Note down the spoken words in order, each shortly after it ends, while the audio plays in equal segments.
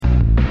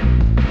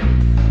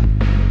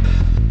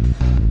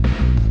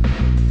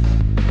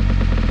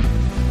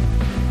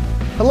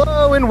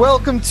Hello and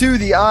welcome to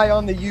the Eye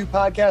on the U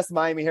podcast,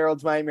 Miami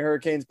Herald's Miami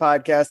Hurricanes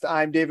podcast.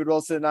 I'm David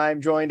Wilson and I'm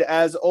joined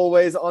as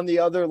always on the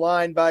other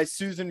line by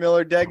Susan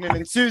Miller-Degnan.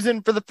 And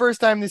Susan, for the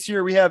first time this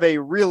year, we have a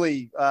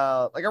really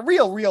like a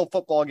real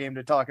football game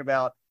to talk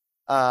about.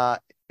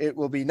 It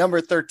will be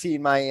number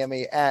 13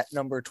 Miami at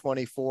number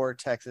 24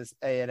 Texas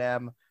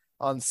A&M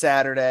on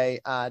Saturday,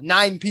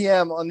 9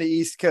 p.m. on the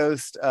East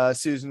Coast.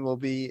 Susan will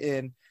be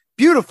in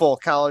beautiful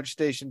College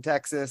Station,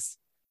 Texas.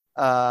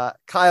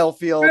 Kyle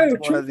Field,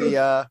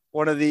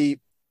 one of the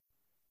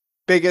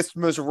biggest,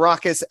 most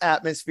raucous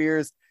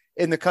atmospheres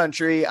in the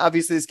country.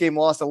 Obviously, this game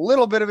lost a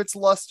little bit of its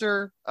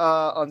luster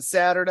on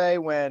Saturday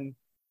when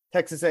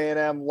Texas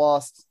A&M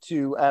lost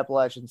to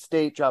Appalachian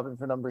State, dropping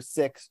from number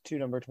 6 to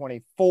number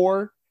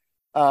 24.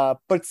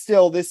 But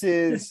still, this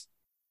is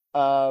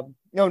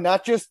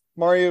not just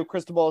Mario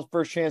Cristobal's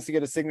first chance to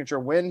get a signature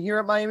win here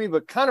at Miami,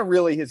 but kind of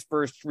really his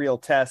first real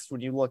test when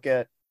you look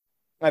at.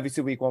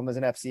 Obviously, week 1 was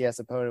an FCS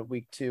opponent.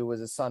 Week 2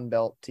 was a Sun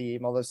Belt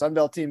team, although Sun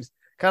Belt teams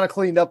kind of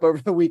cleaned up over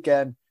the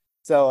weekend.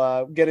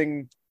 So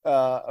getting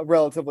a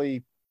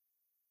relatively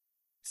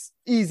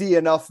easy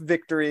enough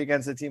victory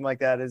against a team like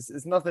that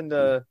is nothing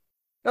to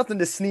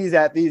sneeze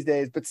at these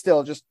days. But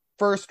still, just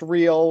first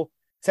real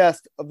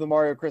test of the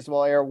Mario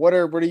Cristobal era. What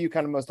are you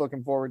kind of most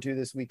looking forward to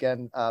this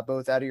weekend,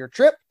 both out of your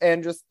trip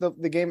and just the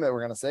game that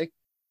we're going to see?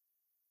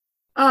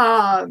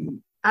 Out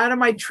of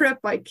my trip,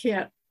 I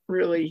can't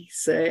really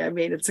say. I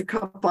mean, it's a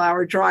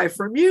couple-hour drive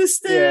from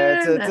Houston.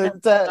 Yeah,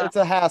 it's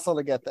a hassle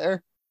to get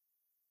there.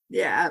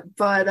 Yeah,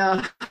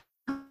 but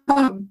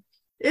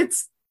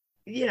it's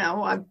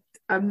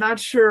I'm not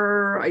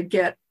sure.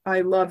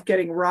 I love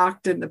getting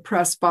rocked in the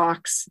press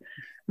box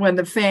when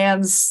the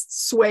fans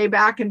sway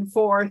back and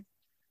forth.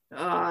 In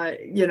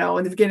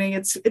the beginning,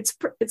 it's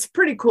a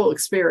pretty cool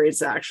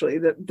experience actually.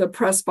 The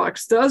press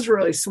box does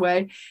really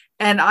sway,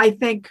 and I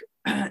think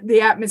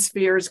the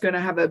atmosphere is going to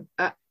have a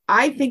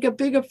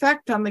big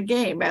effect on the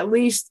game. At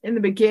least in the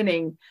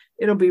beginning,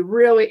 it'll be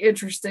really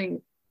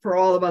interesting for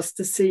all of us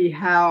to see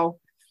how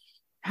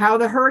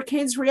the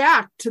Hurricanes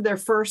react to their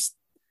first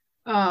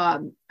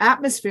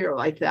atmosphere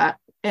like that,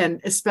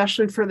 and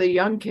especially for the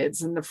young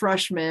kids and the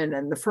freshmen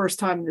and the first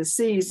time of the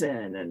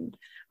season. And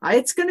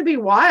it's going to be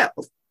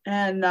wild,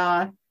 and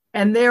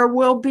there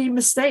will be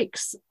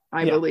mistakes.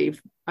 I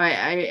believe.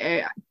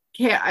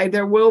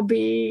 There will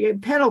be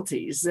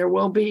penalties. There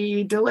will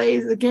be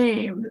delays of the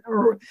game,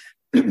 or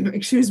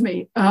excuse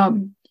me.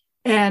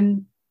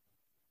 And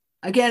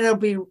again, it'll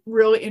be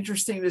really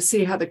interesting to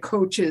see how the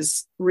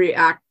coaches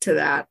react to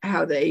that,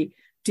 how they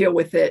deal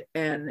with it,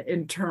 and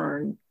in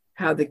turn,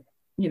 how the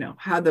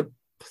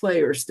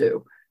players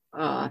do.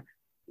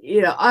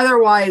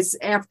 Otherwise,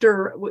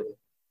 after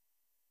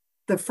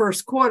the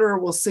first quarter,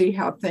 we'll see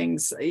how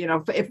things,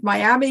 if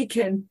Miami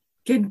can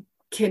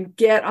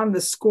get on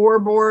the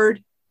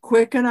scoreboard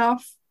quick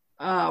enough,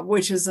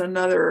 which is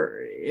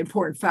another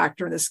important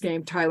factor in this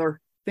game. Tyler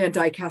Van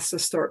Dyke has to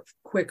start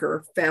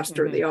quicker,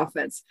 faster, the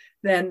offense.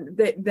 Then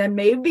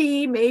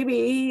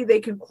maybe they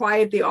can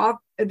quiet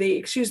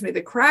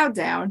the crowd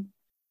down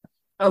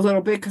a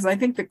little bit, because I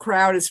think the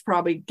crowd is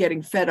probably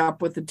getting fed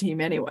up with the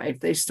team anyway if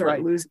they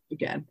start losing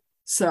again.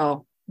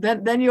 So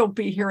then you'll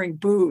be hearing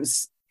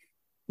boos.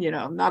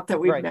 Not that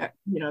we've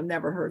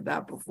never heard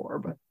that before,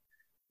 but.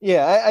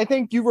 Yeah, I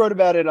think you wrote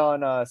about it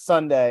on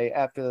Sunday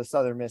after the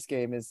Southern Miss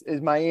game. Is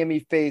Miami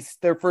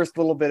faced their first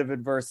little bit of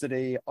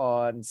adversity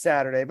on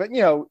Saturday, but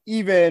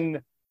even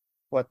it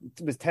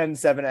was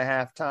 10-7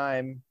 at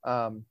halftime.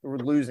 We're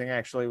losing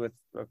actually with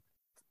a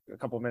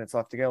couple of minutes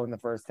left to go in the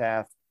first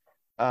half.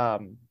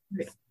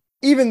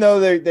 Even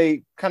though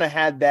they kind of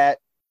had that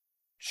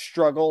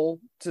struggle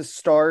to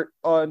start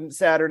on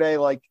Saturday,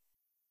 like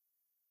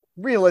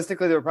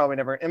realistically, they were probably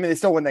never. I mean, they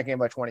still won that game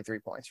by 23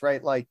 points,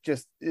 right? Like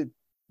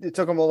it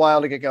took them a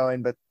while to get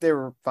going, but they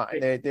were fine.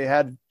 They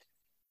had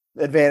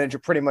advantage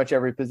of pretty much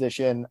every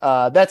position.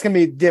 That's going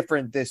to be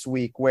different this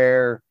week,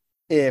 where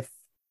if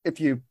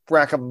you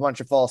rack up a bunch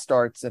of false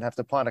starts and have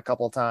to punt a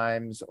couple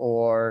times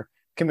or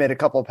commit a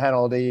couple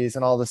penalties,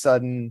 and all of a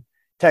sudden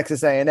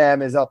Texas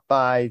A&M is up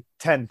by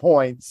 10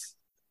 points,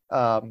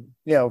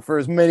 for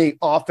as many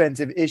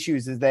offensive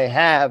issues as they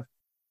have,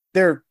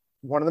 they're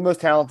one of the most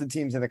talented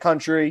teams in the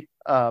country,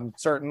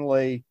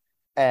 certainly,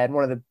 and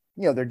one of the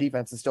their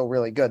defense is still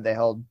really good. They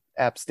held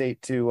App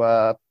State to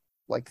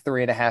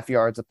 3.5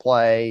 yards of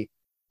play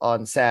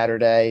on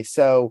Saturday.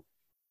 So,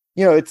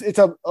 it's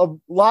a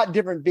lot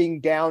different being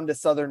down to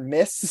Southern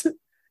Miss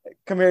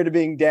compared to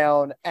being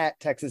down at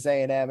Texas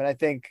A&M. And I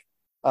think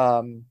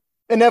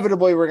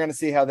inevitably we're going to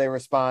see how they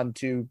respond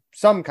to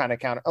some kind of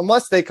counter,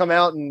 unless they come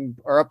out and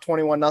are up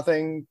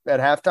 21-0 at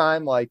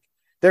halftime. Like,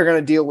 they're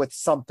going to deal with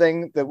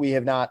something that we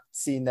have not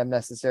seen them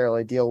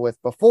necessarily deal with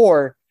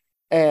before.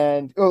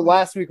 And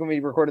last week when we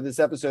recorded this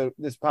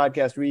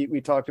podcast,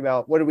 we talked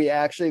about what did we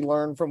actually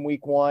learn from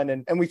week 1.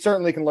 And we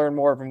certainly can learn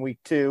more from week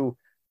 2,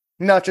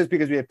 not just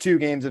because we have 2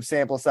 games of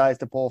sample size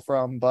to pull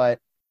from, but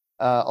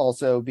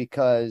also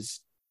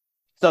because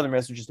Southern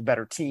Miss was just a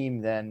better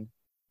team than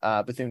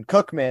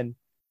Bethune-Cookman.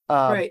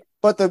 Right.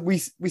 But we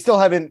still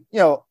haven't,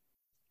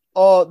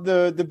 all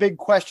the big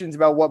questions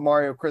about what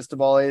Mario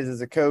Cristobal is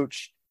as a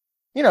coach,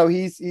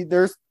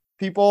 there's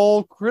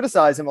people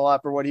criticize him a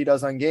lot for what he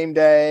does on game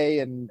day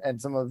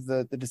and some of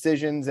the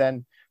decisions.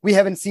 And we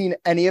haven't seen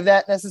any of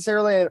that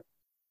necessarily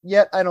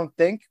yet, I don't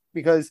think,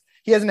 because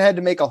he hasn't had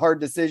to make a hard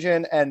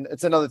decision. And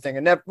it's another thing.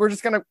 And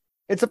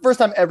it's the first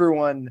time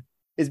everyone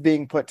is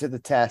being put to the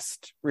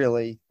test,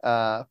 really,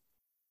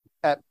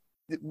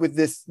 with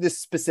this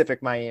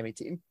specific Miami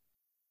team.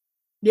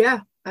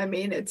 Yeah. I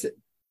mean, it's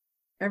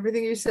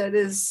everything you said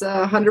is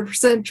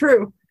 100%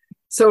 true.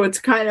 So it's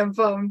kind of,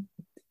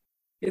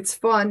 it's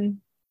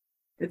fun.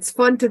 It's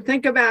fun to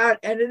think about,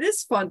 and it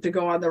is fun to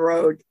go on the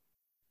road.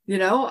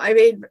 I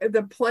mean,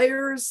 the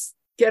players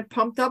get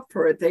pumped up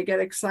for it. They get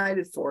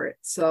excited for it.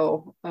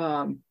 So,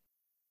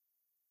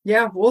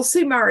 yeah, we'll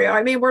see, Mario.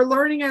 I mean, we're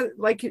learning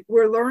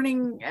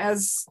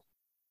as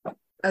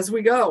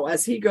we go,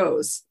 as he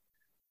goes.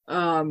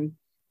 And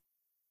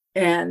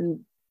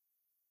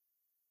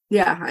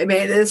yeah, I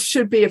mean, this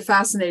should be a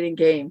fascinating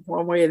game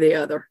one way or the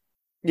other.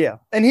 Yeah.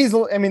 And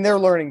they're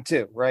learning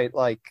too, right?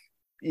 Like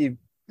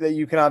that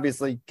you can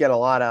obviously get a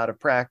lot out of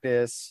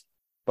practice,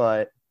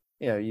 but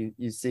you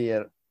see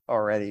it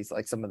already. It's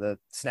like some of the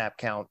snap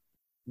count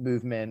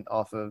movement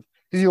off of,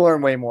 because you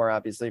learn way more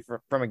obviously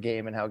from a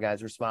game and how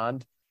guys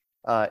respond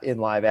in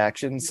live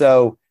action.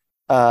 So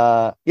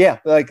for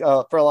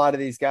a lot of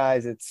these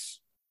guys, it's,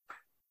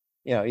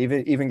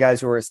 even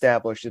guys who are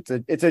established,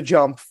 it's a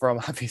jump from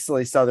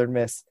obviously Southern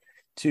Miss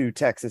to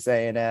Texas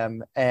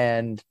A&M.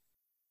 And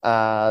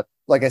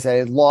like I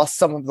said, it lost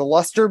some of the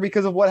luster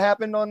because of what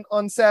happened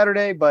on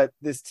Saturday, but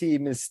this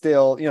team is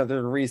still, there's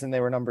a reason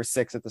they were number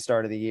 6 at the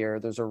start of the year.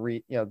 There's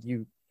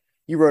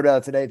you wrote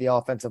out today, the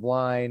offensive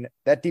line,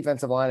 that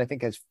defensive line, I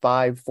think has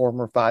 5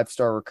 former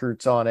 5-star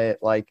recruits on it.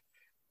 Like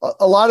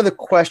a lot of the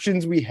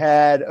questions we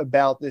had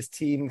about this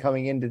team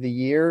coming into the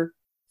year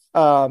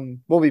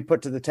will be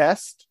put to the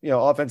test.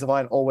 Offensive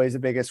line, always the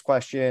biggest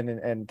question,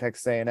 and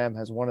Texas A&M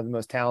has one of the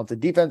most talented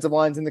defensive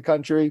lines in the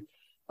country.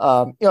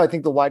 I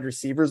think the wide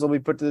receivers will be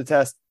put to the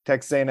test.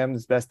 Texas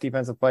A&M's best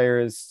defensive player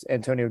is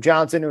Antonio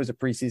Johnson, who was a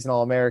preseason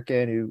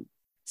All-American, who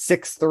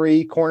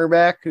 6'3"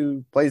 cornerback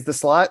who plays the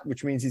slot,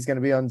 which means he's going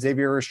to be on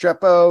Xavier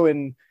Restrepo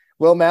and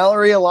Will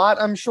Mallory a lot,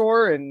 I'm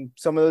sure. And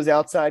some of those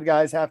outside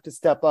guys have to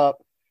step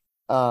up.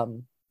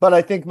 But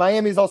I think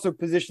Miami's also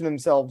positioned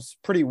themselves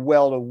pretty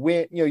well to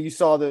win. You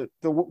saw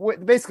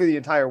basically the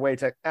entire way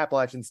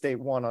Appalachian State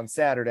won on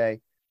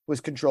Saturday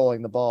was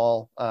controlling the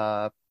ball.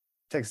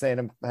 Texas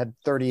A&M had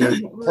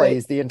 38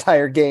 plays the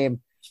entire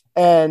game.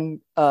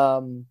 And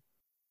Josh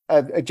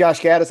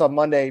Gaddis on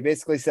Monday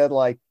basically said,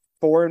 like,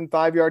 4 and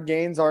 5 yard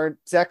gains aren't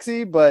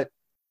sexy, but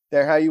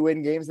they're how you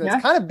win games. And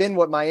It's kind of been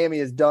what Miami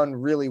has done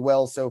really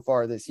well so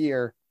far this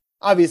year,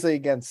 obviously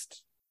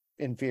against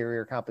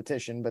inferior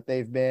competition, but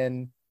they've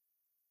been,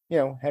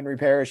 Henry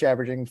Parrish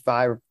averaging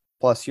 5+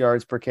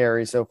 yards per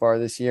carry so far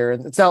this year.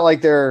 And it's not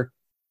like they're,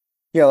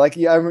 you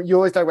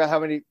always talk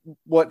about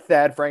what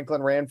Thad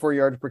Franklin ran 4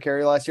 yards per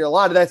carry last year. A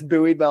lot of that's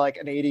buoyed by like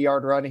an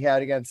 80-yard run he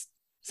had against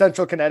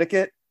Central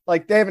Connecticut.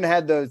 Like they haven't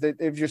had those.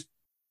 They've just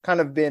kind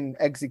of been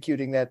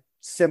executing that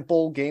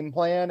simple game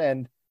plan.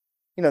 And,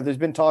 there's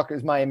been talk,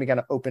 is Miami going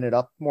to open it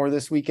up more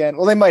this weekend?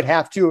 Well, they might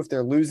have to if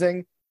they're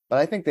losing, but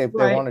I think they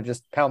want to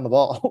just pound the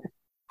ball.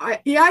 I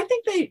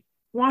think they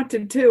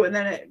wanted to. And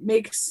then it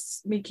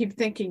makes me keep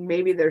thinking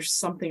maybe there's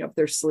something up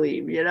their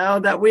sleeve,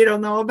 that we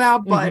don't know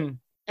about, but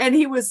and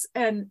he was,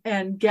 and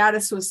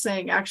Gaddis was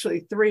saying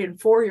actually 3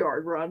 and 4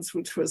 yard runs,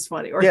 which was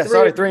funny. Or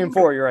 3 and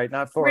 4. You're right.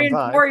 Not 4 and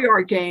 5. 4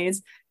 yard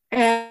gains.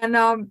 And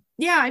I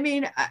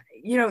mean,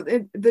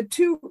 the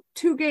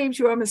two games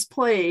UM has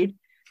played,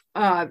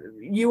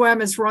 UM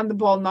has run the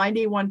ball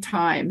 91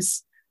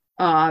 times,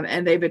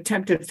 and they've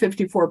attempted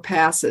 54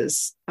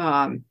 passes.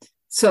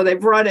 So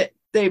they've run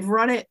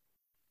it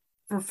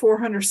for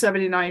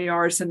 479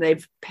 yards, and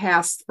they've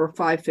passed for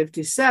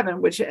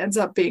 557, which ends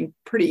up being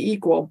pretty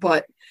equal.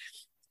 But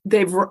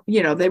they've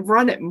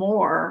run it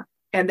more,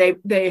 and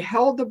they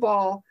held the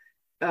ball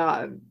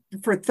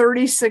for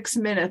 36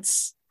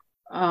 minutes.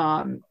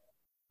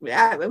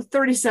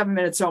 37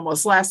 minutes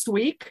almost last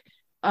week.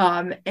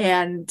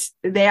 And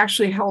they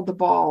actually held the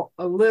ball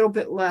a little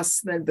bit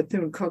less than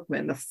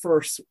Bethune-Cookman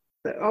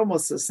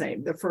almost the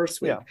same the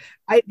first week.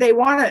 Yeah. They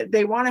want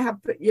to have,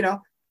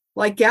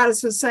 like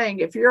Gaddis was saying,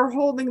 if you're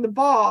holding the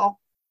ball,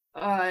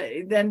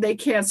 then they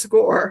can't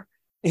score.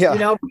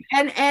 Yeah.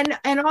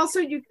 And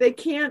also they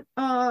can't,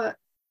 I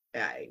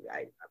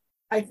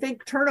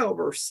think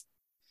turnovers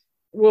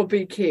will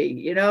be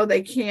key.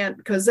 They can't,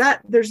 because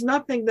there's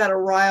nothing that'll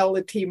rile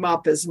the team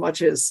up as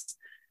much as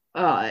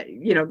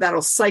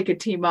that'll psych a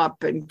team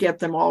up and get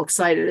them all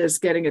excited as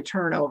getting a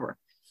turnover.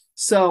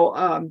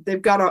 So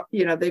they've got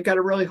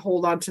to really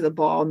hold on to the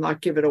ball and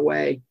not give it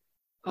away.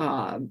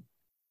 Yeah.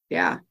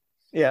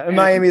 And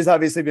Miami has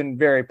obviously been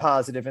very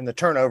positive in the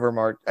turnover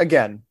mark.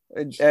 Again,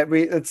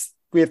 we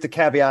have to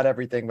caveat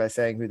everything by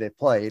saying who they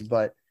played,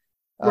 but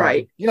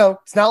right.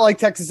 It's not like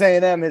Texas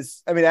A&M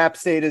App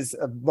State is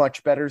a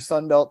much better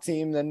Sun Belt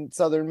team than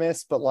Southern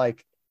Miss, but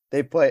like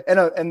They play and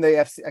the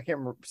FC. I can't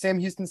remember. Sam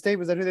Houston State,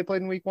 was that who they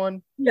played in week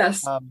one?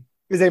 Yes.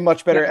 Is a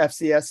much better Yeah.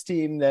 FCS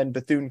team than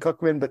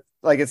Bethune-Cookman, but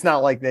like it's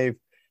not like they've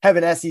have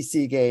an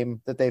SEC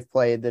game that they've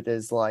played that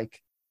is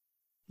like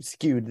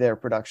skewed their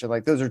production.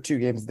 Like those are two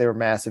games they were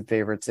massive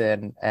favorites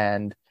in,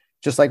 and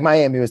just like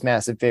Miami was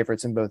massive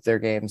favorites in both their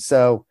games.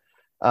 So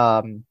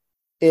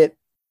it,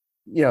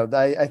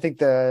 I think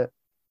the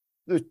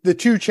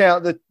two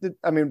challenge,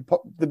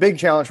 the big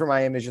challenge for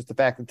Miami is just the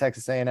fact that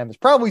Texas A&M is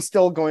probably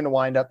still going to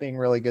wind up being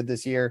really good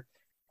this year.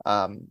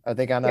 Are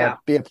they gonna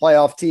be a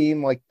playoff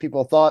team like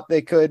people thought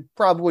they could?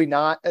 Probably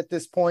not at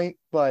this point,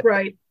 but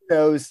right. Who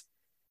knows?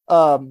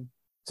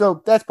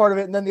 So that's part of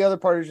it. And then the other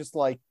part is just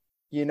like,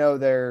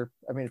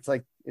 it's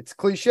like, it's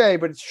cliche,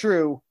 but it's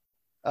true.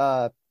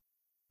 They're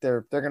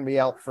going to be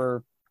out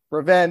for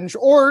revenge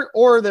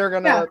or they're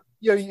going to,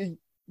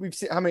 we've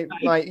seen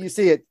you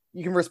see it.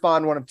 You can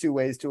respond one of two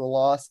ways to a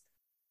loss.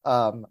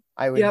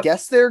 I would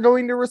guess they're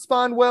going to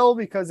respond well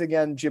because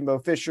again, Jimbo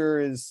Fisher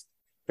is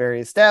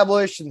very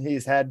established and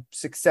he's had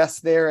success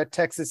there at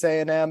Texas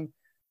A&M,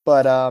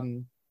 but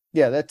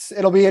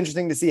it'll be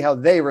interesting to see how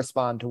they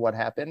respond to what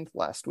happened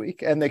last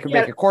week, and they could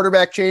make a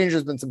quarterback change.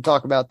 There's been some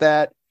talk about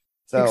that.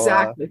 So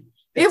exactly.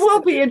 It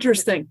will be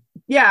interesting.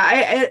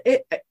 Yeah.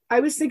 I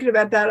was thinking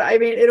about that. I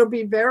mean, it'll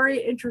be very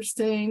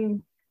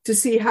interesting to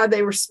see how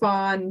they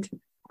respond.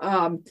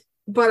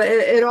 But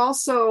it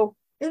also,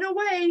 in a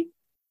way,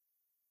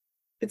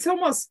 it's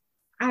almost,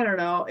 I don't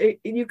know,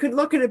 you could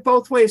look at it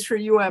both ways for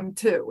UM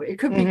too. It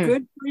could be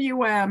good for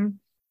UM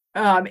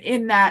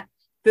in that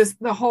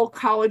the whole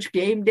college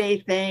game day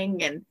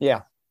thing, and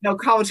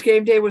college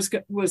game day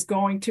was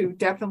going to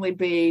definitely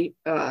be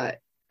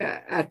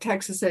at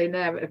Texas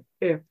A&M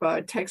if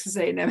Texas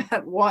A&M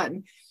had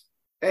won,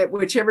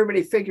 which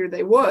everybody figured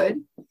they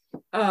would.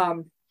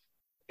 And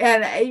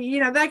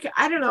that,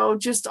 I don't know,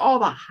 just all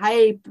the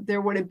hype,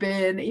 there would have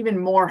been even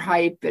more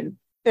hype. And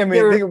I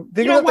mean,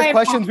 think about the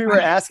questions we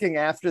were asking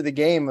after the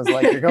game was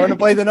like, you're going to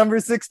play the number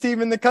 6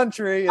 team in the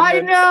country. And I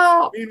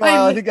know.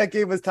 Meanwhile, I think that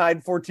game was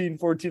tied 14-14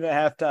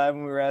 at halftime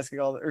when we were asking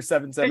or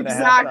 7-7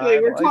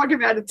 exactly. We're talking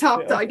about a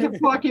top, I kept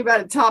talking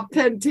about a top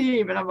 10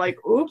 team and I'm like,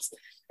 oops,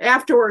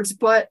 afterwards.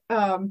 But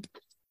I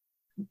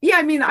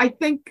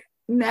think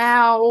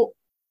now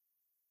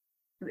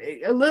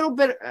a little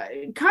bit,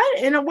 kind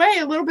of in a way,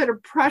 a little bit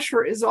of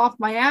pressure is off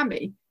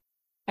Miami.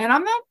 And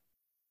I'm not,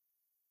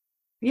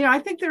 I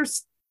think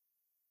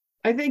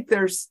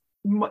there's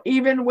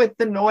even with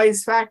the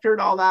noise factor and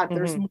all that,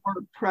 there's more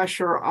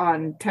pressure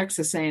on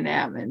Texas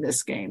A&M in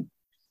this game.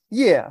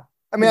 Yeah.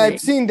 I mean, I've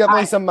seen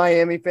definitely some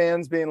Miami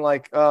fans being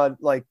like,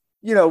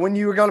 when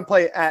you were going to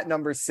play at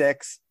number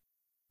 6,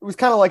 it was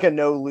kind of like a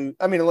no lose.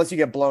 I mean, unless you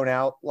get blown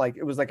out, like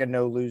it was like a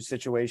no lose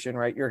situation,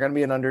 right? You're going to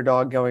be an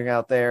underdog going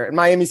out there, and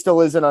Miami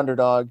still is an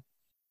underdog.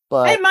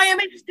 But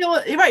Miami still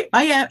right.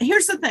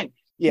 Here's the thing.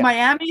 Yeah.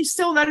 Miami's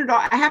still an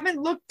underdog. I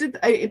haven't looked at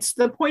it's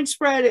the point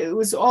spread. It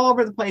was all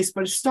over the place,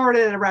 but it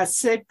started at around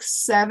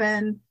 6,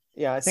 7.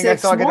 Yeah, I think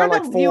 6, I saw it at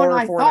like 4,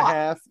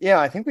 4.5. Yeah,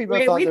 I think we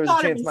both thought there was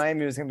a chance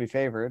Miami was going to be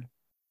favored.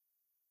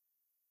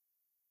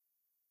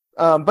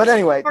 But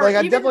anyway, like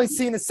I've definitely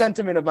seen a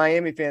sentiment of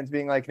Miami fans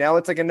being like, now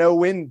it's like a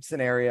no-win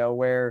scenario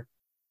where,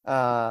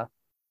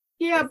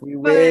 if we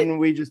win,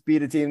 we just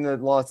beat a team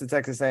that lost to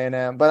Texas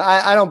A&M. But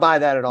I don't buy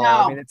that at all.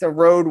 I mean, it's a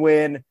road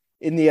win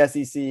in the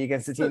SEC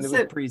against a team that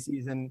was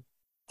preseason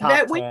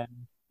top 10.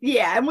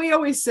 Yeah, and we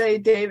always say,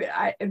 David,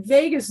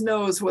 Vegas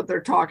knows what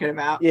they're talking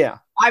about. Yeah,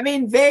 I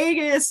mean,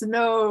 Vegas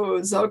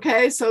knows.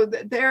 Okay, so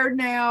they're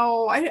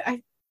now.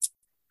 I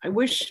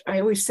wish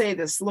I always say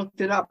this.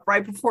 Looked it up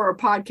right before our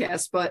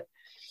podcast, but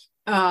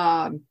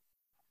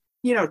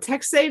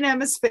Texas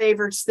A&M is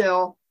favored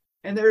still,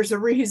 and there's a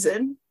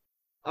reason.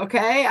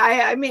 Okay,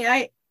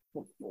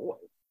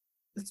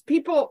 it's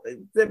people.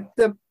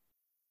 The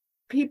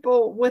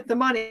people with the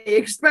money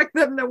expect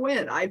them to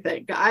win. I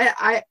think.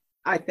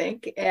 I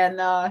think, and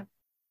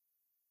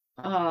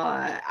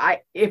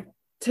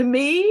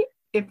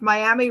if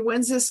Miami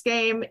wins this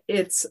game,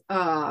 it's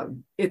a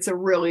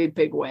really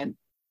big win.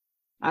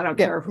 I don't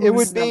care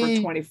who's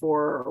number 24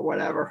 or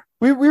whatever.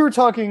 We were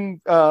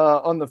talking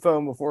on the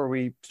phone before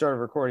we started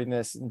recording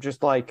this, and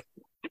just like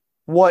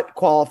what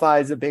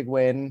qualifies a big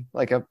win,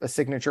 like a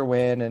signature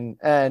win,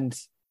 and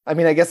I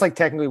mean, I guess like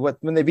technically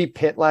when they beat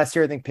Pitt last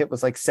year, I think Pitt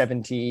was like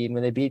 17.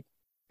 When they beat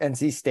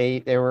NC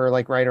State, they were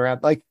like right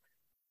around like.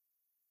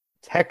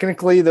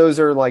 Technically, those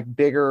are like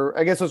bigger.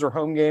 I guess those are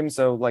home games,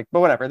 so like,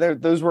 but whatever.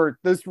 Those were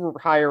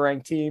higher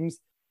ranked teams,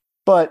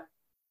 but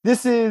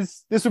this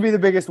would be the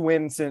biggest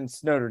win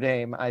since Notre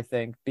Dame, I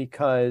think,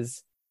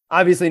 because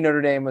obviously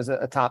Notre Dame was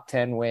a top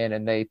 10 win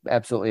and they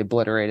absolutely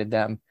obliterated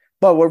them.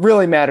 But what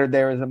really mattered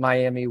there is that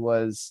Miami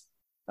was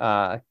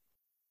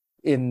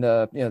in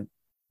the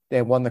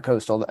they won the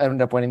Coastal,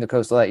 ended up winning the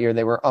Coastal that year.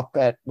 They were up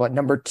at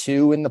number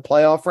 2 in the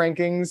playoff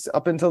rankings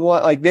up until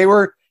they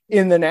were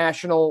in the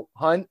national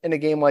hunt, in a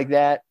game like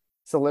that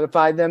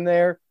solidified them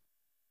there.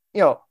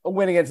 A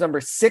win against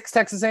number 6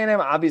 Texas A&M.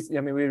 Obviously,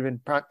 I mean, we've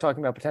been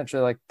talking about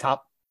potentially like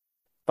top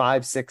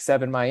 5, 6,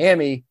 7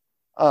 Miami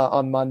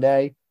on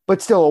Monday,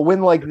 but still a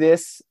win like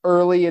this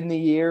early in the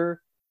year,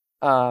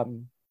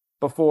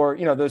 before,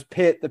 those the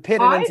Pitt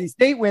and NC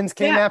State wins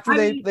came after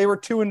they were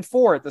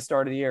 2-4 at the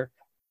start of the year.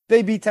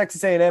 They beat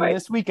Texas A&M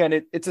this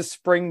weekend. It's a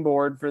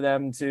springboard for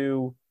them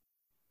to,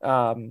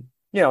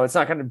 it's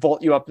not going to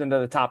vault you up into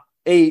the top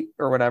 8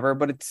 or whatever,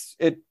 but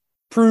it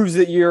proves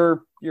that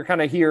you're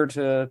kind of here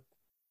that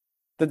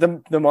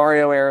the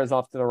Mario era is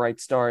off to the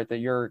right start, that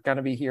you're going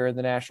to be here in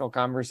the national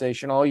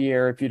conversation all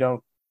year if you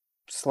don't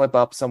slip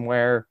up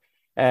somewhere.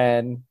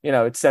 And,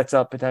 it sets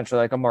up potentially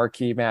like a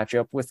marquee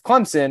matchup with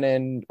Clemson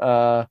in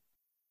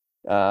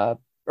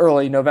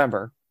early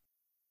November.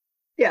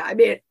 Yeah, I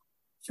mean,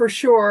 for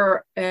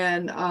sure.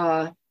 And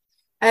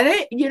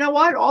it, you know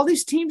what? All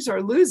these teams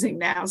are losing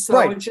now.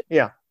 So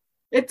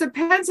it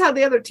depends how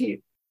the other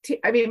team.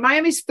 I mean,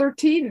 Miami's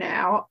 13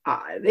 now.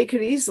 They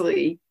could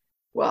easily,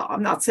 well,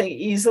 I'm not saying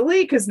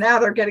easily because now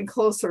they're getting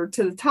closer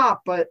to the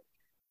top, but it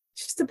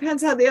just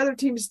depends how the other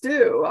teams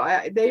do.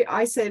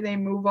 I say they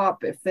move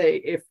up if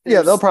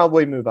they'll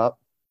probably move up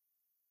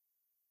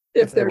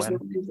if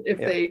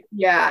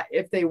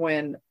they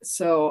win.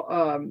 So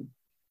I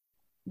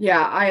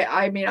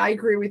mean, I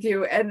agree with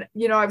you. And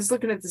I was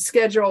looking at the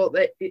schedule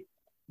that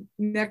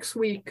next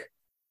week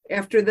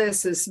after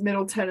this is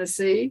Middle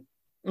Tennessee.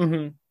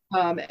 Mm-hmm.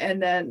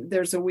 And then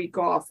there's a week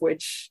off,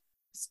 which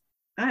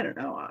I don't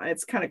know.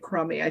 It's kind of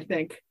crummy, I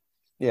think.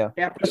 Yeah.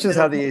 That's just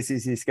how the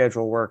ACC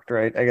schedule worked,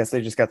 right? I guess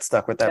they just got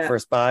stuck with that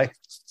first bye.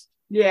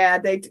 Yeah,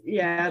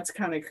 it's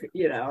kind of,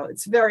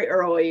 it's very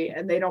early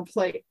and they don't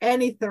play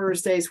any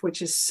Thursdays,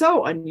 which is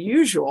so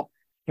unusual.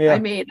 Yeah. I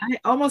mean,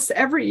 almost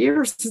every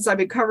year since I've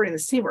been covering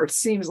this team, or it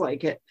seems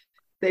like it,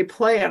 they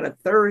play on a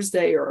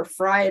Thursday or a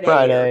Friday.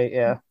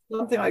 Or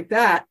something like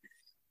that.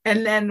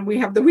 And then we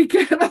have the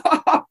weekend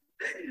off.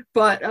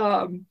 But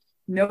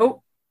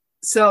nope.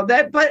 So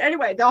but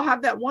anyway, they'll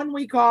have that 1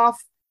 week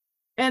off.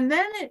 And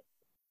then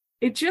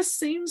it just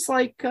seems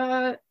like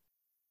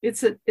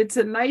it's a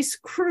nice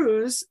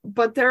cruise,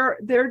 but there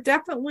are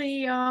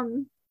definitely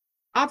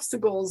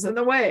obstacles in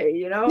the way,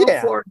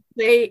 Yeah. Florida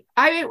State.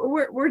 I mean,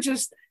 we're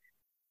just,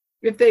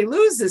 if they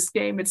lose this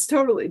game, it's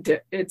totally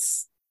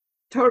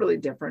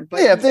different. But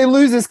if they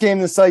lose this game,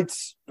 the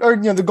sights or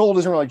the goal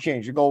doesn't really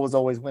change. The goal was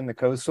always win the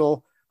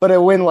Coastal, but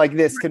a win like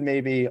this could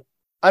maybe,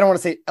 I don't want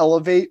to say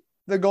elevate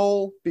the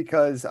goal,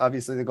 because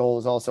obviously the goal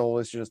is also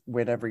always just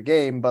win every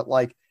game, but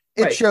like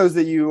it shows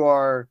that you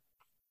are,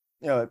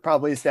 it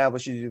probably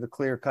establishes you the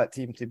clear-cut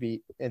team to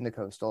beat in the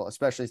Coastal,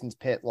 especially since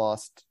Pitt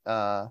lost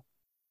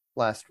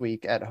last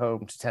week at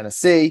home to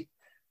Tennessee.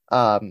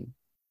 And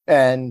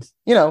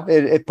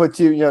it puts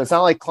you, it's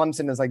not like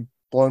Clemson has like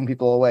blown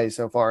people away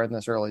so far in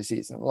this early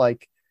season.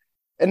 Like,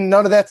 and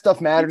none of that stuff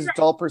matters. It's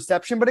all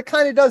perception, but it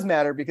kind of does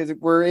matter because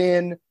we're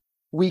in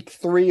week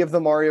 3 of the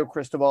Mario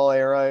Cristobal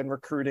era, and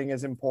recruiting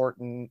is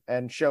important,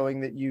 and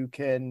showing that you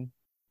can,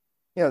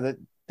 that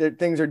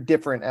things are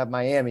different at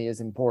Miami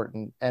is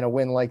important. And a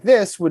win like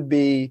this would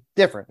be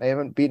different. They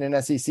haven't beaten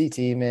an SEC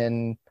team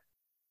in,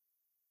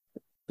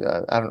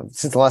 I don't know,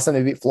 since the last time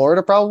they beat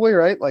Florida, probably,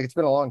 right? Like it's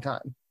been a long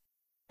time.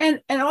 And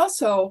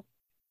also,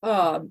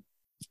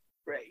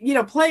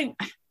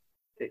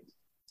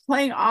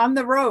 playing on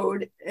the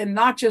road and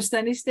not just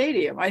any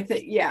stadium, I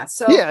think. Yeah.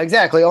 So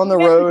exactly. On the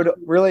road,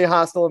 really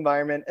hostile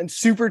environment and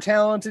super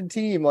talented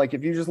team. Like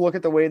if you just look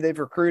at the way they've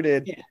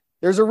recruited,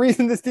 there's a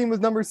reason this team was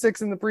number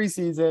 6 in the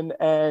preseason.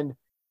 And,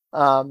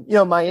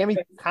 Miami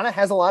kind of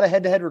has a lot of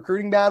head-to-head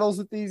recruiting battles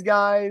with these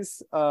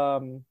guys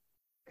because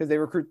they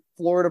recruit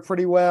Florida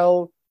pretty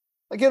well.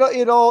 Like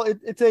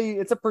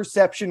it's a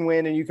perception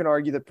win, and you can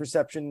argue that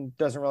perception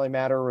doesn't really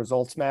matter,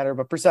 results matter,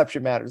 but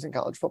perception matters in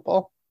college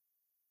football.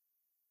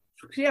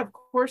 Yeah, of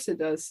course it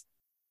does.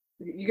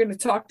 You're going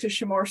to talk to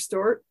Shamar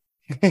Stewart?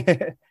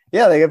 Yeah,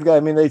 they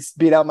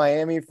beat out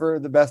Miami for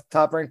the best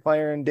top-ranked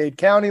player in Dade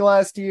County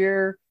last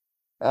year.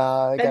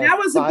 And that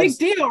was a big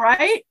deal,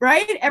 right?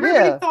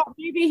 Everybody thought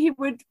maybe he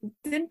would.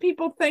 Didn't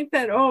people think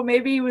that,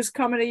 maybe he was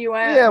coming to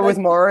UM? Yeah, with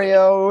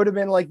Mario, it would have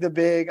been like the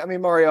big. I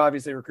mean, Mario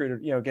obviously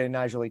recruited, getting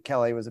Nigel Lee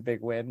Kelly was a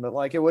big win, but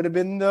like it would have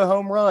been the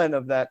home run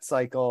of that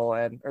cycle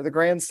or the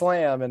Grand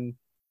Slam. And,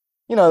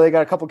 they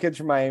got a couple kids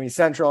from Miami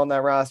Central on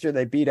that roster.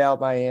 They beat out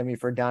Miami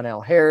for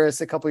Donnell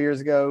Harris a couple years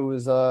ago, who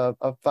was a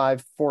 4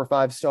 or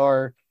 5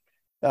 star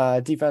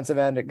defensive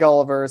end at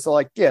Gulliver.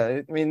 So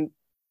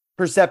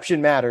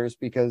perception matters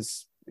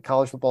because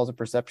college football is a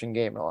perception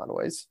game in a lot of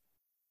ways.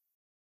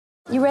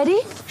 You ready?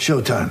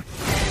 Showtime.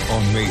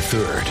 On May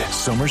 3rd,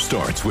 summer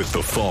starts with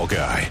The Fall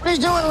Guy. Let's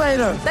do it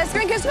later. Let's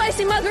drink a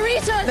spicy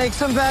margarita. Make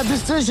some bad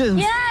decisions.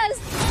 Yes.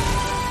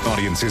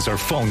 Audiences are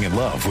falling in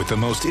love with the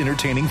most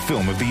entertaining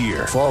film of the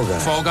year. Fall Guy.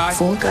 Fall Guy?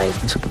 Fall Guy.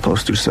 That's what the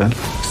poster said.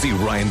 See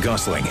Ryan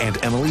Gosling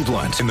and Emily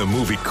Blunt in the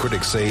movie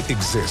critics say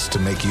exists to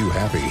make you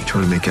happy.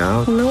 Trying to make it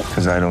out? Nope.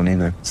 Because I don't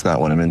either. It's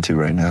not what I'm into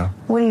right now.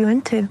 What are you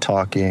into?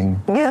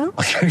 Talking. Yeah.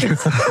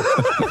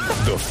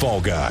 The Fall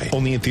Guy.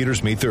 Only in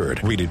theaters May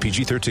 3rd. Rated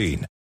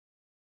PG-13.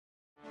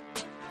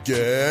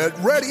 Get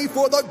ready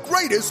for the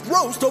greatest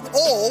roast of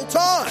all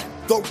time.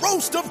 The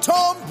Roast of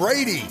Tom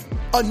Brady.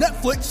 A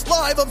Netflix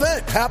live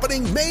event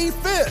happening May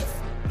 5th.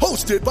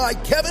 hosted by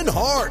Kevin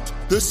Hart.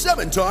 The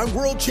 7-time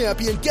world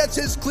champion gets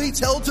his cleats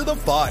held to the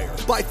fire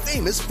by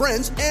famous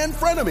friends and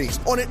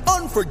frenemies on an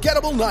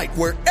unforgettable night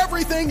where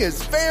everything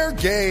is fair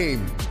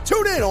game.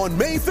 Tune in on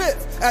May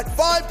 5th at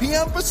 5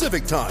 p.m.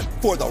 Pacific time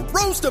for the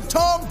Roast of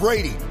Tom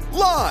Brady,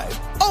 live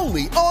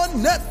only on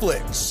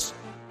Netflix.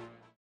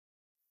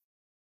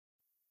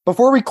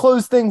 Before we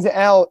close things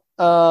out,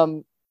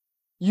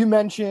 you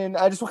mentioned,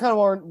 I just kind of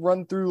want to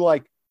run through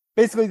like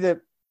basically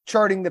the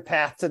charting the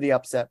path to the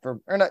upset or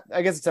not.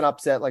 I guess it's an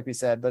upset, like we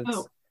said, but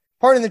it's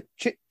part of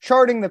the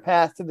charting the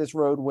path to this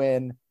road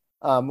win.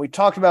 We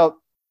talked about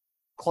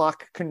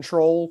clock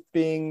control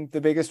being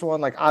the biggest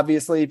one. Like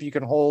obviously, if you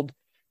can hold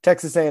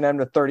Texas A&M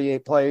to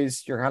 38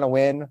 plays, you're gonna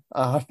win.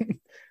 Or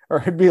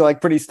it'd be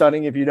like pretty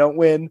stunning if you don't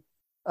win.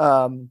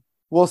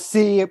 We'll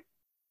see.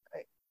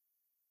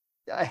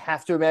 I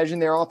have to imagine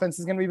their offense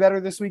is going to be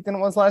better this week than it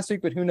was last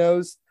week, but who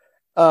knows?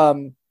 I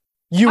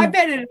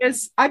bet it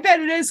is. I bet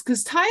it is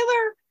because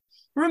Tyler,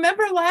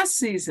 remember last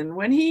season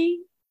when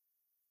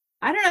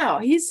I don't know,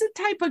 he's the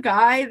type of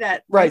guy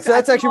that. Right. So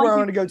that's actually where I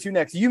want to go to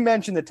next. You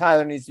mentioned that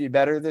Tyler needs to be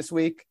better this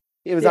week.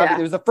 It was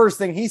the first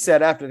thing he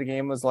said after the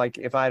game was like,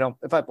 if I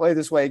play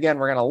this way again,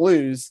 we're going to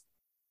lose.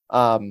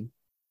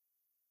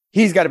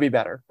 He's got to be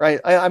better. Right.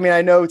 I mean,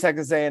 I know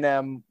Texas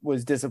A&M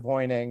has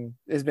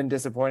been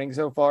disappointing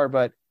so far,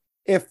 but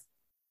if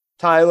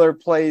Tyler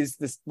plays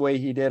this way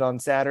he did on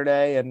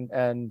Saturday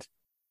and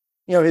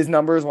his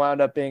numbers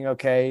wound up being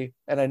okay.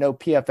 And I know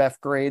PFF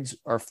grades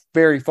are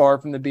very far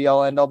from the be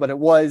all end all, but it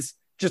was,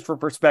 just for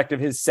perspective,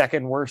 his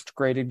second worst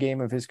graded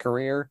game of his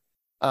career.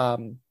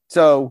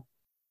 So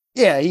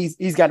yeah,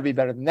 he's got to be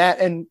better than that.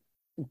 And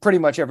pretty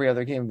much every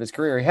other game of his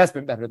career, he has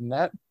been better than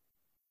that.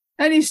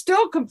 And he's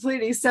still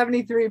completing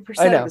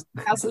 73% of his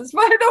passes.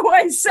 By the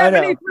way,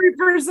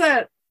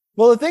 73%.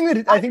 Well, the thing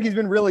that I think he's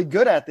been really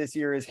good at this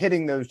year is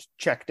hitting those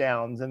check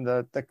downs and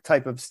the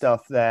type of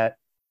stuff that,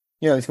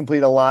 he's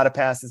completed a lot of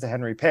passes to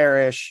Henry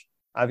Parrish.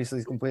 Obviously,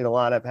 he's completed a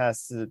lot of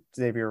passes to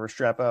Xavier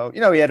Restrepo.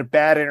 He had a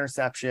bad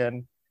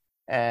interception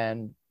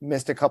and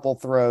missed a couple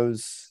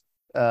throws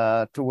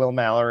to Will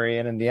Mallory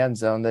and in the end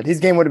zone that his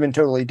game would have been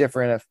totally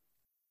different if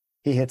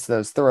he hits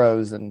those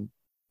throws. And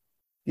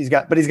he's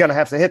going to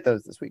have to hit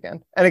those this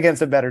weekend and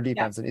against a better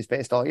defense than he's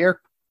faced all year.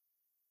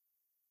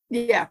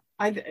 Yeah,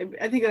 I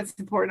think that's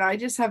important. I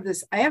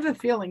have a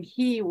feeling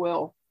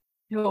he'll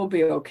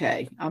be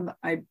okay.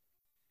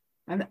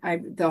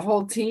 The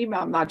whole team,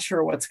 I'm not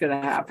sure what's going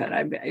to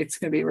happen. It's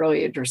going to be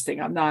really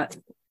interesting.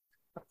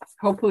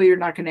 Hopefully you're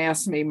not going to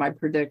ask me my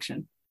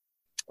prediction.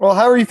 Well,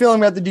 how are you feeling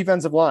about the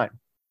defensive line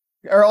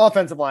or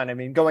offensive line? I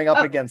mean, going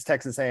up against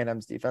Texas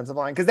A&M's defensive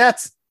line, because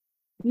that's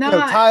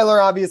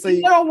Tyler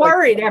obviously a little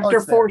worried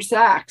after 4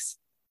 sacks.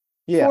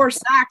 Yeah, 4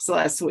 sacks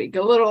last week.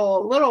 A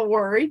little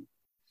worried.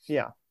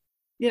 Yeah.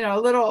 A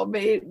little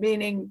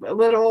meaning a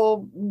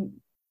little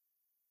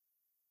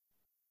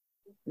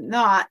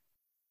not.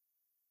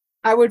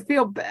 I would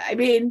feel. I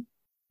mean,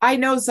 I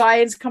know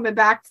Zion's coming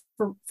back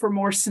for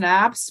more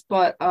snaps,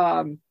 but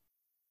I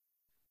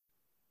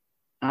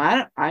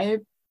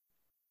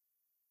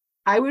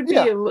would be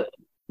a little.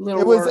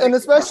 It was, worried. and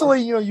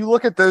especially you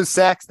look at those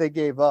sacks they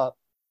gave up,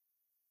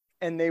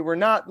 and they were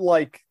not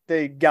like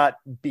they got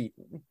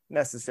beaten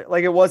necessarily.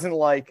 Like it wasn't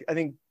like I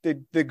think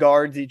the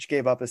guards each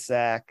gave up a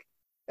sack.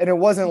 And it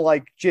wasn't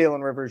like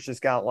Jalen Rivers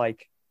just got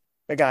like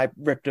a guy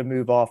ripped a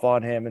move off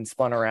on him and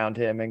spun around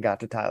him and got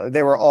to Tyler.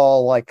 They were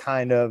all like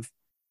kind of,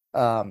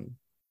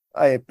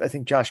 I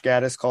think Josh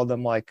Gaddis called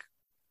them like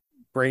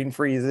brain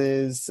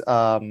freezes.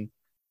 I don't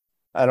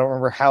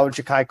remember how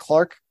Ja'Kai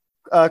Clark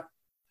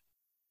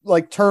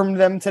like termed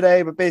them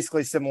today, but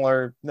basically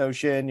similar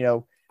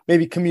notion,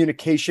 maybe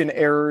communication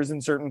errors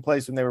in certain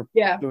places when they were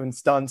doing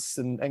stunts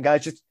and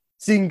guys just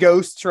seeing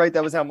ghosts, right?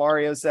 That was how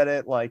Mario said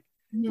it. Like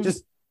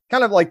just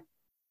kind of like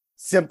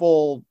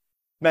simple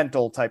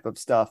mental type of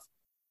stuff.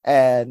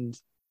 And,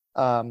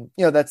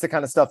 that's the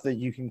kind of stuff that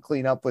you can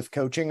clean up with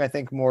coaching, I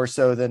think more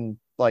so than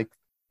like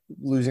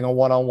losing a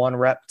one-on-one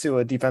rep to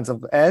a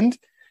defensive end.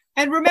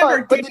 And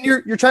remember, but then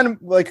you're trying to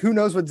like, who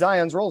knows what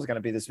Zion's role is going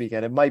to be this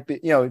weekend? It might be,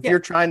 if you're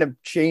trying to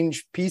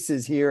change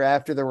pieces here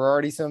after there were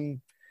already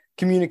some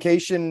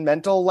communication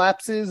mental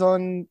lapses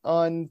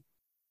on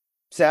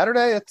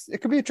Saturday,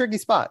 it could be a tricky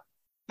spot.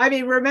 I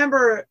mean,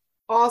 remember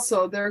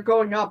also they're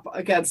going up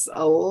against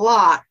a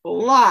lot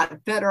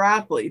better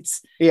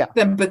athletes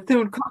than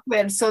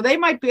Bethune-Cookman, so they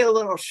might be a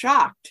little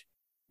shocked.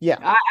 Yeah,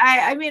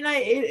 I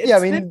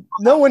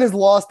no one has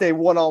lost a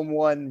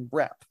one-on-one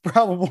rep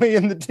probably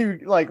in the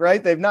two, like,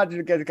 right? They've not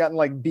just gotten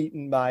like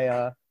beaten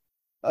by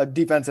a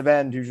defensive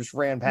end who just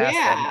ran past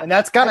them, and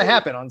that's gonna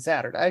happen on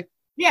Saturday.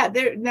 Yeah,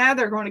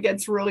 they're going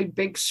against really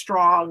big,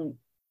 strong,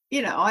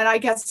 and I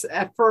guess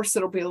at first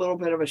it'll be a little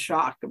bit of a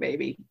shock,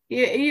 maybe.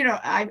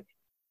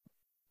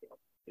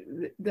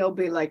 They'll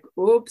be like,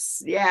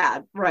 oops,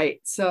 yeah,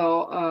 right.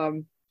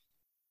 So,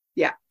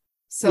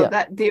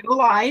 that the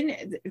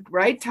line,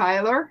 right,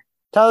 Tyler's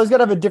got to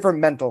have a different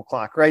mental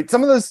clock, right?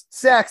 Some of those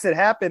sacks that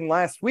happened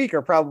last week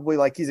are probably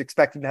like he's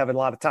expecting to have a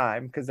lot of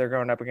time because they're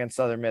going up against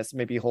Southern Miss.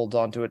 Maybe he holds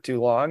on to it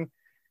too long.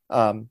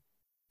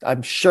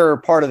 I'm sure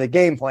part of the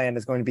game plan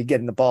is going to be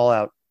getting the ball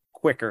out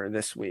quicker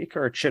this week,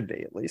 or it should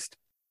be at least.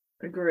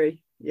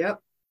 Agree.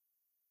 Yep.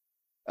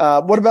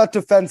 What about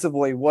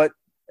defensively?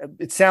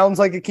 It sounds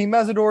like Akeem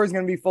Mesidor is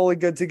going to be fully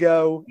good to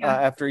go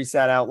after he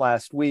sat out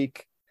last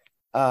week.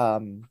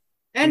 And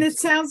it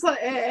sounds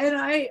like, and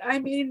I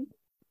mean,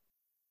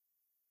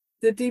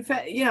 the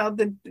defense,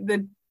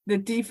 the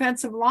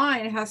defensive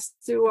line has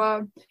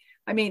to,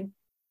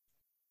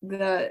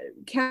 the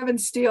Kevin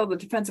Steele, the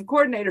defensive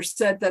coordinator,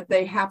 said that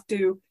they have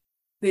to,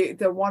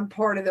 the one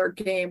part of their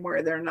game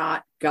where they're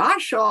not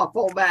gosh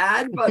awful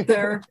bad, but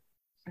they're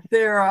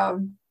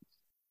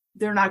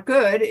not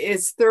good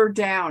is third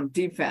down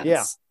defense.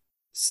 Yeah.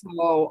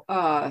 So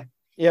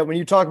when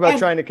you talk about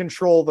trying to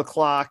control the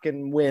clock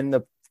and win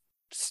the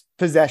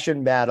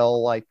possession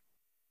battle, like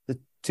the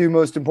two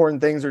most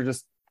important things are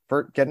just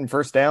getting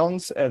first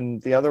downs,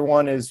 and the other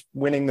one is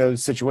winning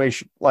those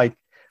situations. Like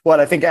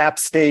I think App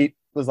State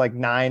was like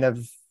 9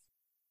 of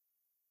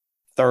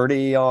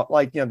 30.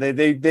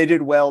 They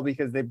did well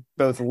because they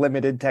both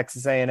limited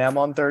Texas A&M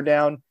on third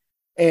down,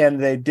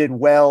 and they did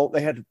well.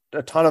 They had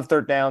a ton of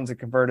third downs and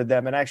converted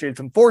them, and actually had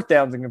some fourth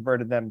downs and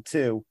converted them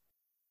too.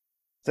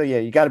 So yeah,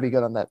 you got to be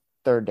good on that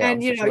third down.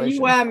 And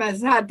situation. UM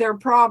has had their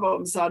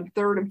problems on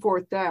third and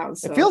fourth down.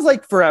 So. It feels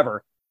like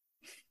forever.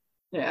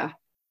 Yeah.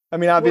 I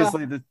mean,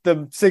 obviously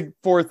the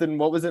fourth and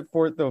what was it?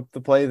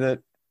 The play that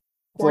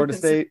Florida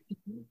State.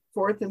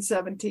 4th and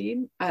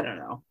 17. I don't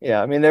know.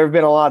 Yeah, I mean, there have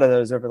been a lot of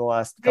those over the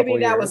last couple of years.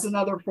 Maybe that was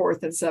another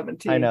 4th and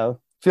 17. I know.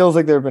 Feels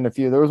like there have been a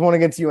few. There was one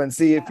against UNC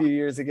a few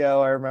years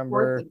ago. I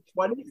remember.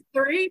 4th and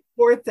 23.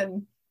 4th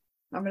and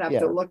I'm gonna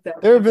have to look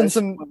that. There have been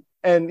some,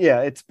 and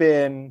it's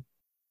been,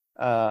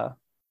 they're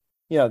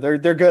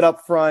good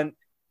up front.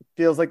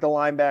 Feels like the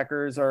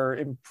linebackers are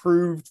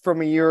improved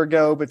from a year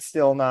ago, but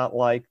still not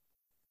like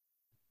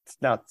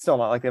they have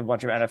a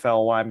bunch of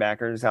NFL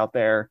linebackers out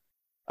there.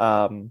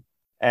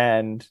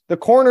 And the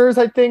corners,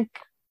 I think,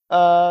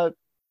 got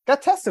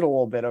tested a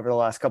little bit over the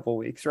last couple of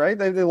weeks, right?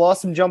 They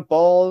lost some jump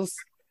balls,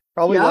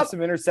 probably left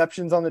some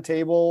interceptions on the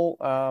table.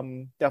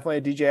 Definitely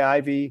a DJ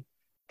Ivy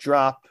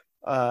drop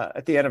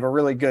at the end of a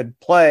really good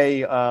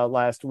play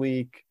last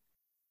week.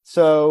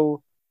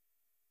 So,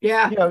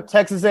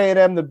 Texas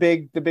A&M, the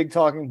big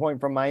talking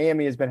point from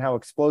Miami has been how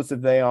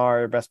explosive they are.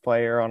 Their best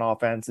player on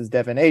offense is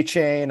Devin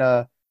Achane,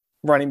 a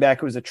running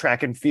back who was a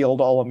track and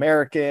field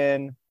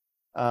All-American.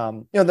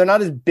 They're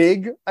not as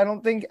big, I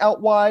don't think,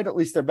 out wide. At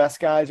least their best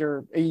guys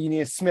are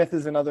Aeneas Smith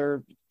is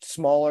another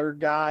smaller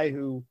guy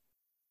who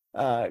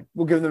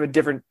will give them a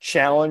different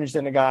challenge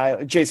than a guy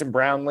like Jason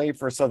Brownlee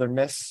for Southern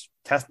Miss.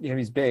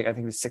 He's big. I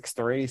think he was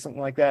 6'3",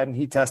 something like that, and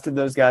he tested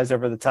those guys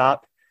over the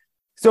top.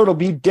 So it'll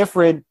be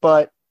different,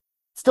 but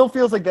still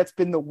feels like that's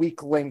been the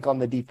weak link on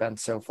the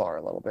defense so far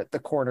a little bit. The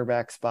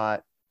cornerback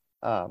spot,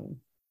 have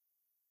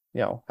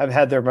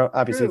had their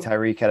obviously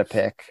Tyreek had a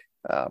pick,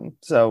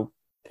 so.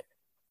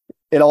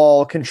 It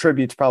all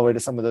contributes probably to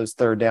some of those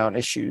third down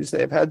issues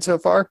they've had so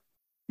far.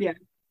 Yeah.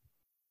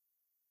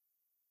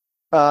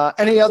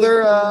 Any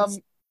other,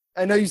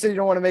 I know you said you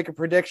don't want to make a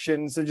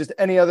prediction. So just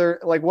any other,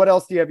 like what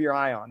else do you have your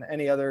eye on?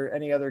 Any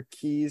other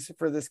keys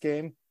for this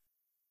game?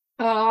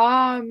 Miami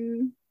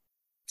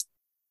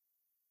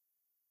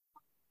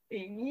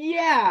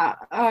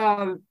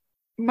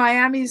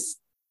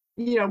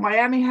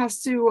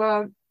has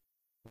to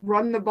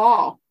run the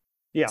ball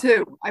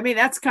too. I mean,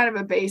 that's kind of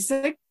a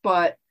basic,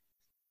 but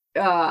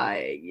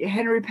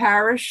Henry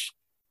Parrish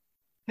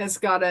has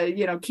got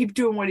to, keep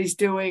doing what he's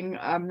doing.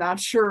 I'm not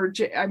sure.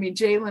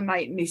 Jalen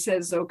Knighton, he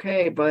says,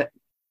 okay, but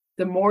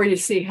the more you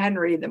see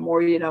Henry, the more,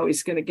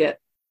 he's going to get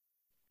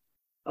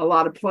a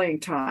lot of playing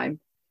time.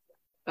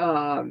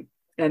 And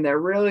they're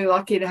really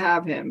lucky to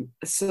have him.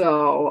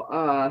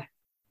 So,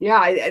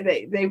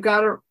 they've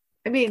got to,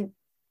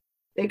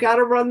 they got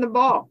to run the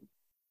ball.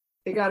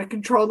 They got to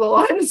control the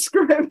line of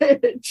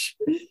scrimmage.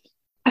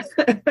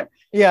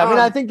 Yeah,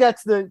 I think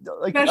that's the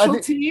special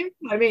team.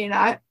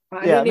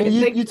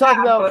 You talk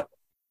about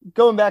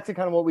going back to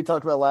kind of what we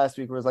talked about last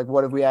week, was like,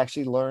 what have we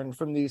actually learned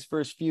from these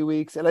first few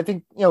weeks? And I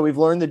think we've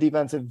learned the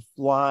defensive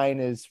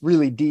line is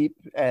really deep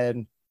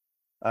and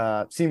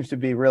seems to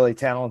be really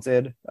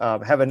talented.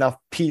 Have enough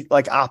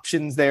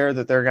options there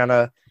that they're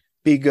gonna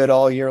be good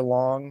all year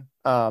long.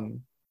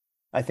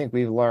 I think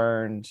we've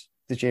learned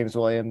that James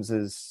Williams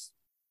is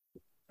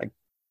like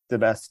the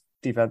best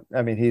defense.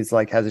 He's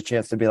has a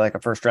chance to be like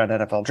a first round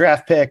NFL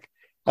draft pick.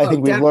 I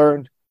think we've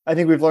learned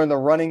the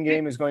running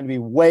game is going to be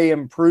way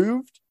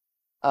improved.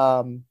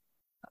 But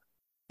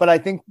I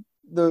think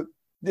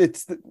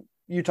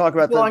you talk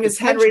about as long as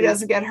Henry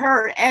doesn't get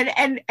hurt,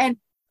 and I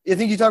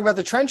think you talk about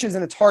the trenches,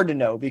 and it's hard to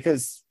know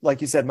because,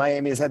 like you said,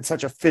 Miami has had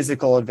such a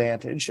physical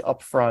advantage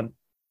up front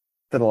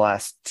for the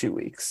last 2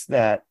 weeks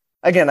that,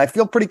 again, I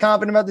feel pretty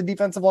confident about the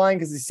defensive line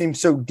because it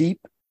seems so deep.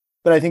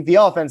 But I think the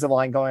offensive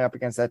line going up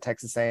against that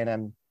Texas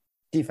A&M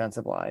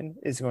defensive line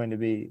is going to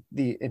be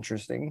the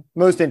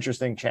most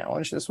interesting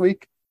challenge this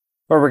week,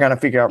 where we're going to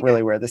figure out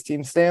really where this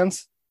team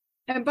stands.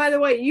 And by the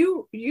way,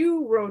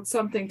 you wrote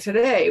something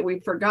today we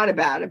forgot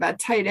about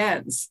tight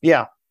ends.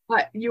 Yeah.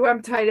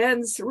 tight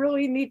ends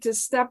really need to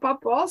step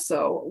up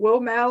also.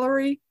 Will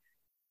Mallory,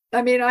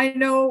 I mean, I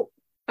know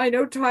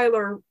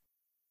Tyler,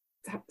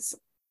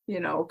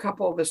 a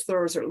couple of his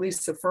throws, or at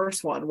least the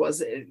first one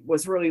was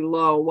really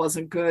low,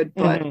 wasn't good,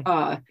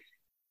 but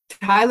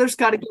Tyler's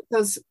got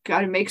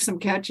to make some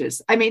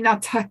catches. I mean,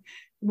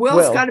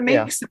 Will's got to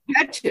make some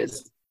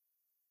catches,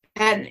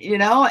 and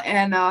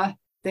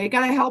they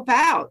got to help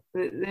out.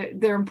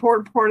 They're an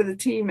important part of the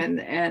team,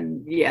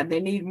 and they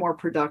need more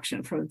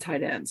production from the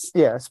tight ends.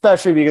 Yeah,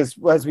 especially because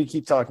as we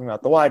keep talking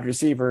about the wide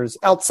receivers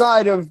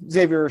outside of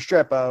Xavier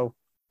Restrepo,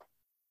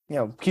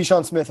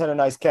 Keyshawn Smith had a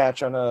nice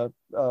catch on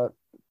a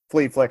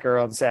flea flicker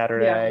on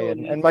Saturday,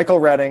 and Michael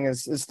Redding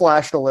is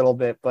flashed a little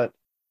bit, but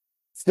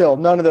still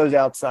none of those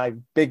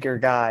outside bigger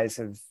guys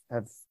have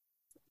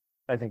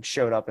I think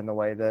showed up in the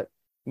way that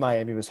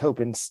Miami was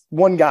hoping.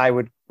 One guy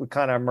would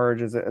kind of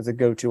emerge as a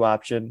go-to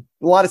option.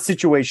 A lot of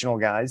situational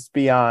guys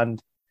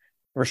beyond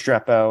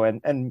Restrepo,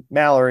 and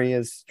Mallory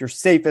is your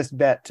safest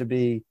bet to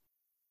be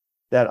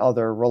that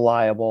other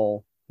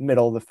reliable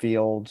middle of the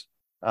field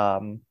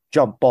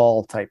jump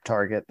ball type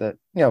target that,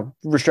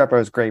 Restrepo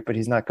is great, but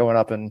he's not going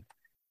up in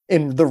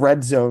the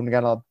red zone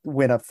gonna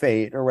win a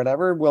fade or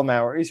whatever. Will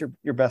Mallory's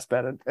your best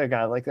bet, a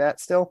guy like that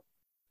still.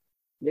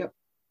 Yep.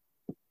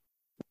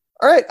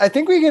 All right, I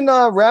think we can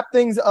wrap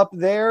things up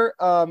there.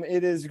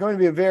 It is going to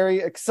be a very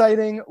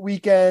exciting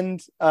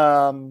weekend.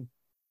 The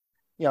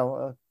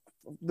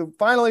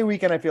finally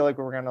weekend, I feel like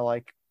we're going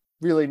to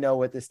really know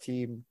what this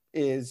team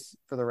is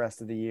for the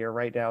rest of the year.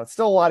 Right now, it's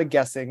still a lot of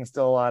guessing,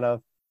 still a lot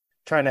of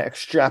trying to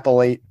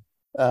extrapolate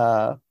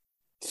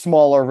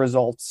smaller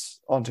results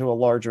onto a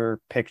larger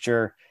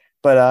picture.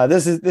 But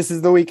this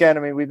is the weekend.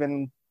 I mean, we've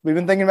been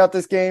thinking about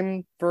this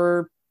game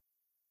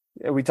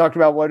we talked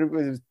about what it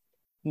was.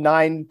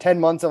 9-10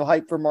 months of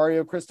hype for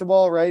Mario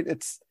Cristobal, right?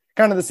 It's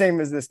kind of the same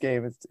as this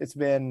game. It's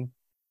been,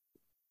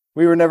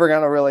 we were never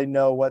going to really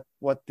know what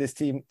this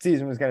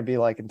season was going to be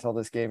like until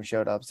this game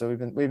showed up. So we've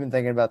been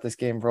thinking about this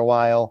game for a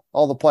while.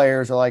 All the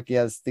players are like,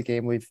 yes, the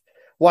game we've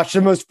watched the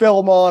most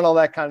film on, all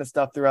that kind of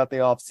stuff throughout the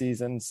off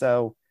season.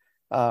 So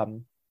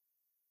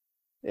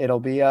it'll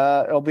be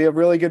a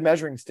really good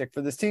measuring stick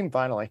for this team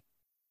finally.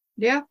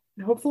 Yeah.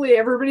 Hopefully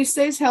everybody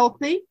stays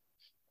healthy.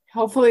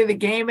 Hopefully the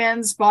game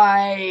ends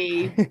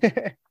by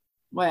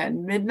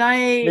when?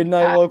 Midnight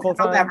local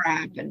time.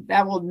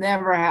 That will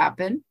never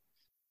happen.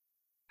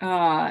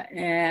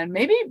 And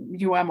maybe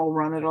UM will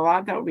run it a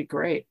lot. That would be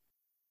great.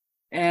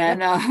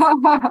 And I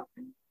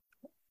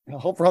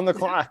hope run the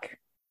clock.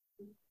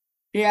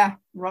 Yeah,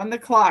 run the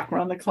clock.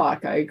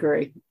 I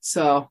agree.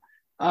 So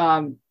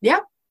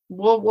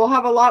we'll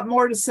have a lot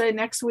more to say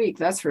next week.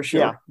 That's for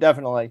sure. Yeah,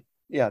 definitely.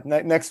 Yeah.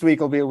 Next week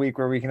will be a week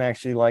where we can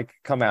actually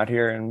come out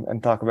here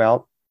and talk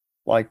about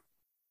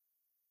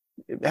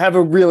have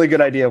a really good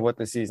idea of what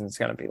the season's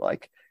going to be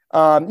like.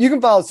 You can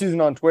follow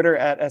Susan on Twitter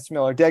at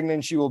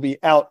 @SMillerDegnan. She will be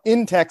out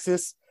in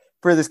Texas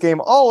for this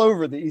game, all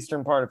over the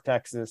eastern part of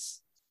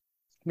Texas,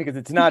 because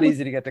it's not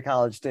easy to get to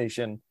College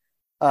Station.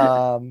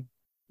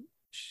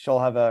 She'll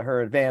have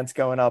her advance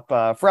going up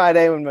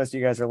Friday when most of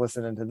you guys are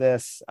listening to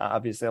this.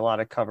 Obviously, a lot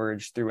of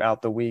coverage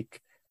throughout the week.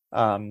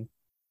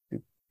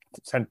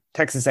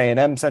 Texas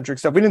A&M centric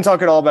stuff. We didn't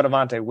talk at all about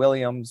Avante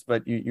Williams,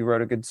 but you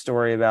wrote a good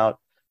story about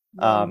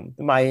the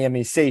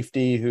Miami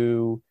safety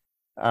who,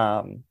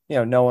 no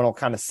one will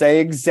kind of say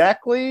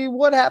exactly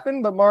what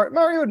happened, but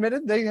Mario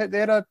admitted they had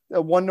a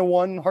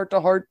one-to-one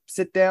heart-to-heart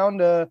sit down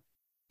to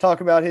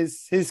talk about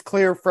his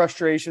clear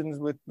frustrations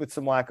with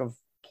some lack of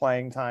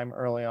playing time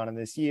early on in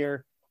this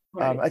year.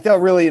 Right. I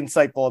felt really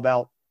insightful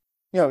about,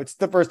 it's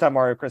the first time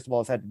Mario Cristobal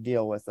has had to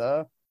deal with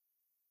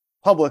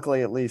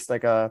publicly, at least,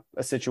 a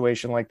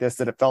situation like this,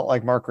 that it felt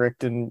like Mark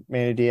Richt and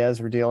Manny Diaz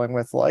were dealing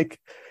with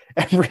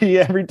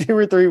every 2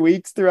 or 3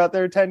 weeks throughout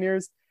their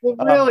tenures. It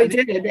really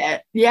did.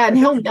 Yeah. And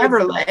he'll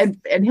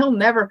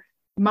never,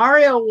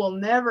 Mario will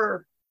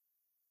never,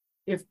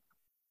 if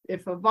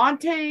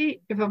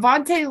Avante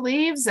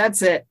leaves,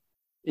 that's it.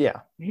 Yeah.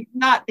 He's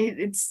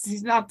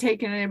not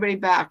taking anybody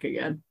back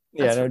again.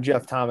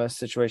 Jeff Thomas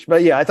situation.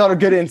 But yeah, I thought a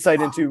good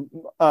insight into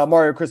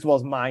Mario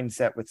Cristobal's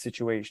mindset with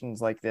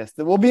situations like this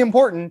that will be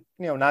important,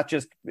 not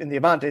just in the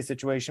Avante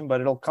situation,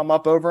 but it'll come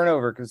up over and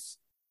over because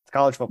it's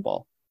college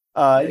football.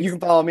 You can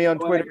follow me on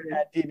Twitter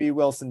at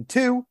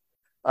DBWilson2.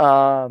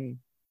 I'm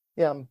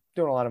doing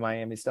a lot of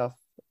Miami stuff.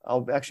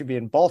 I'll actually be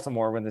in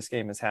Baltimore when this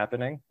game is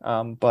happening.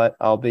 But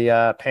I'll be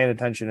paying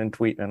attention and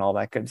tweeting and all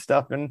that good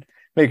stuff and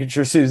making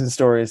sure Susan's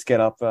stories get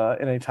up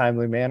in a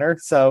timely manner.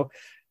 So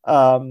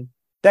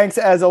thanks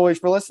as always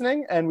for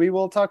listening, and we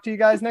will talk to you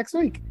guys next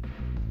week.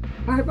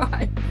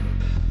 Bye-bye.